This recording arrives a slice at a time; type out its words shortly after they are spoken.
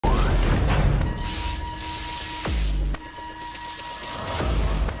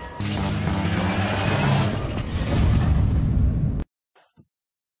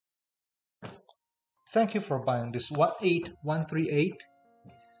Thank you for buying this 18138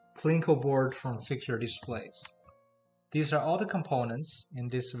 plinko board from Fixture Displays. These are all the components. In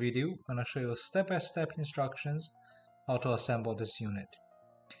this video, I'm going to show you step-by-step instructions how to assemble this unit.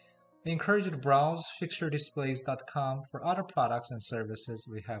 I encourage you to browse fixturedisplays.com for other products and services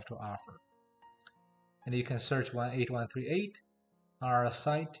we have to offer. And you can search 18138 on our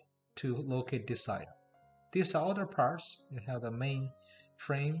site to locate this item. These are other parts. You have the main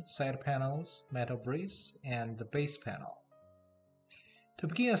frame, side panels, metal brace, and the base panel. To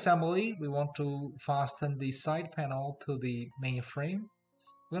begin assembly, we want to fasten the side panel to the main frame.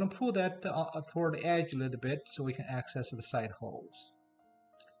 We're going to pull that toward the edge a little bit so we can access the side holes.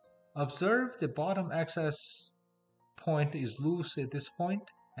 Observe the bottom access point is loose at this point,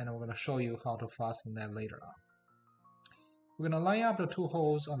 and I'm going to show you how to fasten that later on. We're going to line up the two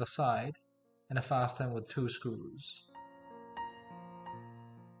holes on the side and fasten with 2 screws.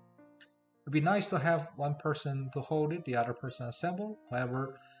 It'd be nice to have one person to hold it, the other person assemble.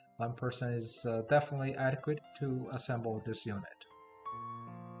 However, one person is definitely adequate to assemble this unit.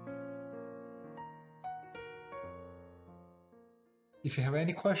 If you have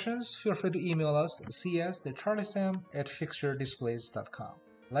any questions, feel free to email us at cs.charliesam@fixturedisplays.com.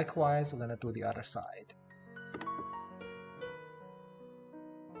 Likewise, we're going to do the other side.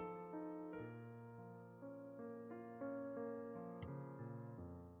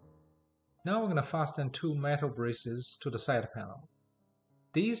 Now we're going to fasten 2 metal braces to the side panel.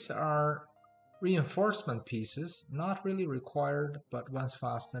 These are reinforcement pieces, not really required, but once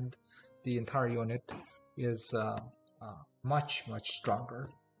fastened, the entire unit is much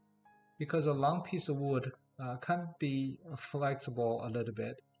stronger. Because a long piece of wood can be flexible a little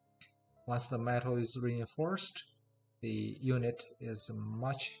bit. Once the metal is reinforced, the unit is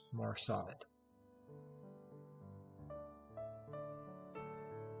much more solid.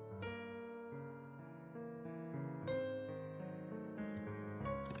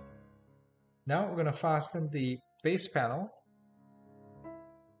 Now we're going to fasten the base panel.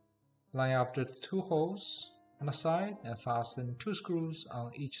 Line up the 2 holes on the side and fasten 2 screws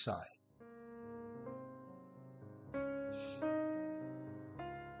on each side.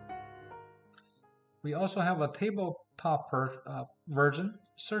 We also have a tabletop version.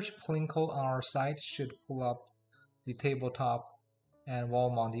 Search plinko on our site should pull up the tabletop and wall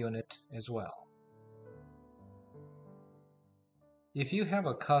mount unit as well. If you have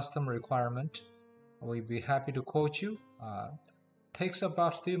a custom requirement, we'd be happy to quote you. Takes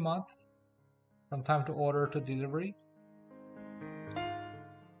about 3 months from time to order to delivery.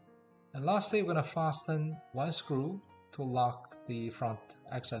 And lastly, we're going to fasten 1 screw to lock the front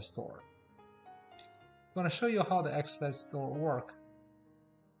access door. I'm going to show you how the access door works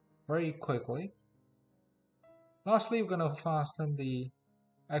very quickly. Lastly, we're going to fasten the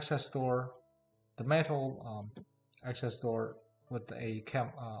access door, the metal access door, with a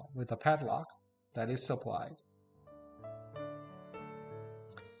padlock that is supplied.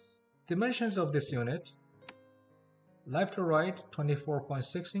 Dimensions of this unit: left to right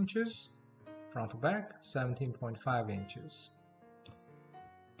 24.6 inches, front to back 17.5 inches.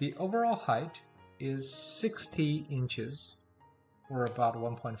 The overall height is 60 inches or about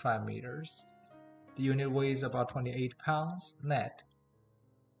 1.5 meters. The unit weighs about 28 pounds net.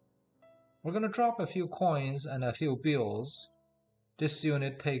 We're going to drop a few coins and a few bills. This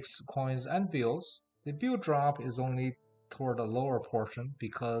unit takes coins and bills. The bill drop is only toward the lower portion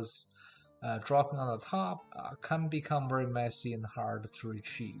because dropping on the top can become very messy and hard to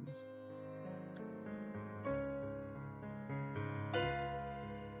retrieve.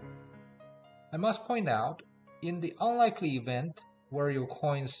 I must point out, in the unlikely event where your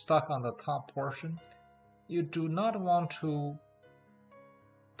coin is stuck on the top portion, you do not want to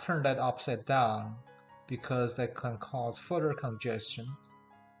turn that upside down because that can cause further congestion.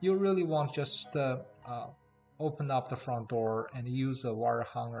 You really want just open up the front door and use a wire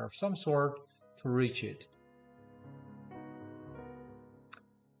hanger of some sort to reach it.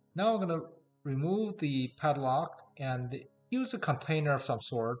 Now we're going to remove the padlock and use a container of some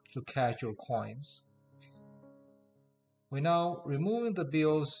sort to catch your coins. We're now removing the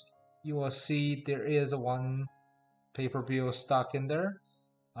bills. You will see there is 1 paper bill stuck in there.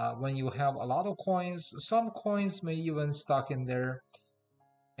 When you have a lot of coins, some coins may even stuck in there,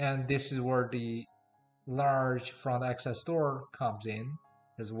 and this is where the large front access door comes in.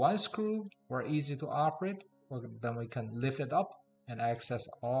 There's 1 screw, we're easy to operate, then we can lift it up and access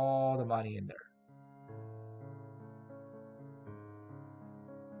all the money in there.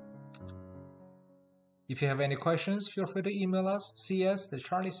 If you have any questions, feel free to email us,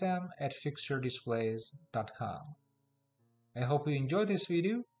 cs.charliesam@fixturedisplays.com. I hope you enjoyed this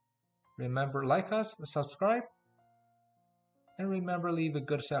video. Remember, like us, subscribe, and remember, leave a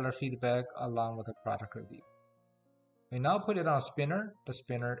good seller feedback along with a product review. We now put it on a spinner. The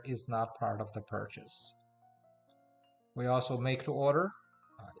spinner is not part of the purchase. We also make to order.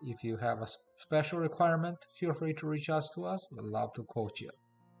 If you have a special requirement, feel free to reach out to us. We'd love to quote you.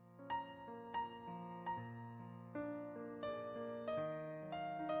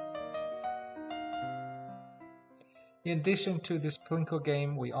 In addition to this plinko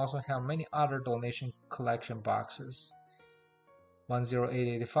game, we also have many other donation collection boxes.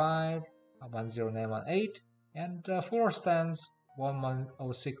 108885, 10918, and 4 stands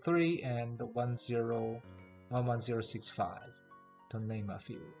 11063 and 11065, to name a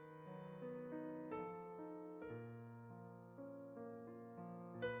few.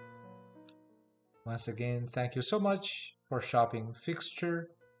 Once again, thank you so much for shopping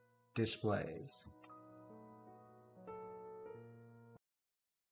Fixture Displays.